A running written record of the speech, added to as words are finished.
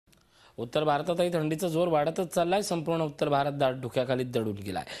उत्तर भारतातही थंडीचा जोर वाढतच चाललाय। संपूर्ण उत्तर भारत दाट धुक्याखाली दडून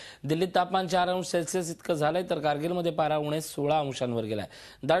गेलाय। दिल्लीत तापमान 4 अंश सेल्सिअस इतकं झालंय, तर कारगिलमध्ये पारा उणे 16 अंशांवर गेलाय।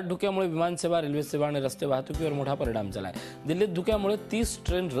 दाट धुक्यामुळे विमानसेवा, रेल्वे सेवा आणि रस्ते वाहतुकीवर मोठा परिणाम झालाय। दिल्लीत धुक्यामुळे 30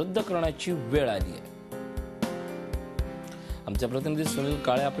 ट्रेन रद्द करण्याची वेळ आली आहे। आमचे प्रतिनिधी सुनील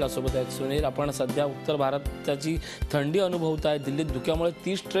काळे आपल्यासोबत आहेत। सुनील, आपण सध्या उत्तर भारताची थंडी अनुभवताय। दिल्लीत धुक्यामुळे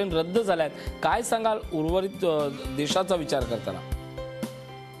 30 ट्रेन रद्द झाल्यात, काय सांगाल उर्वरित देशाचा विचार करताना?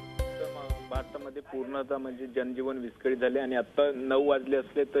 भारतामध्ये पूर्णतः म्हणजे जनजीवन विस्कळीत झाले आणि आता 9 वाजले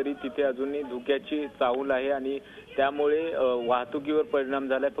असले तरी तिथे अजूनही धुक्याची चाहूल आहे आणि त्यामुळे वाहतुकीवर परिणाम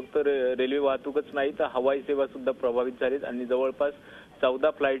झालाय। फक्त रेल्वे वाहतूकच नाही तर हवाई सेवा सुद्धा प्रभावित झालीत आणि जवळपास 14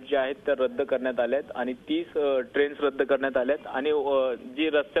 फ्लाईट ज्या आहेत त्या रद्द करण्यात आल्यात आणि 30 ट्रेन्स रद्द करण्यात आल्यात आणि जी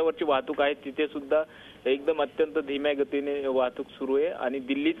रस्त्यावरची वाहतूक आहे तिथे सुद्धा एकदम अत्यंत धीम्या गतीने वाहतूक सुरू आहे आणि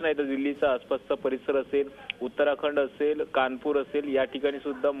दिल्लीच नाही तर दिल्लीचा आसपासचा परिसर असेल, उत्तराखंड असेल, कानपूर असेल, या ठिकाणी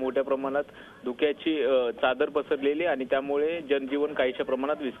सुद्धा मोठ्या प्रमाणात धुक्याची चादर पसरलेली आणि त्यामुळे जनजीवन काहीशा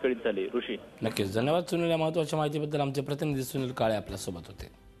प्रमाणात विस्कळीत झाले। ऋषी, नक्कीच धन्यवाद सुनील। या महत्त्वाच्या माहितीबद्दल आमचे प्रतिनिधी सुनील काळे आपल्यासोबत होते।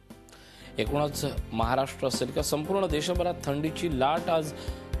 एकूणच महाराष्ट्र असेल किंवा संपूर्ण देशभरात थंडीची लाट आज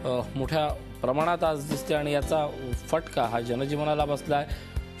मोठ्या प्रमाणात आज दिसते आणि याचा फटका हा जनजीवनाला बसलाय।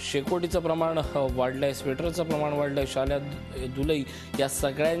 शेकोटीचं प्रमाण वाढलंय, स्वेटरचं प्रमाण वाढलंय, शाल्या दुलई या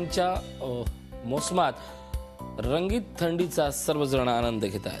सगळ्यांच्या मोसमात रंगीत थंडीचा सर्वजण आनंद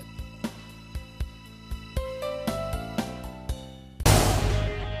घेत आहेत।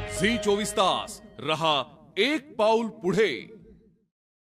 झी 24 तास रहा एक पाऊल पुढे।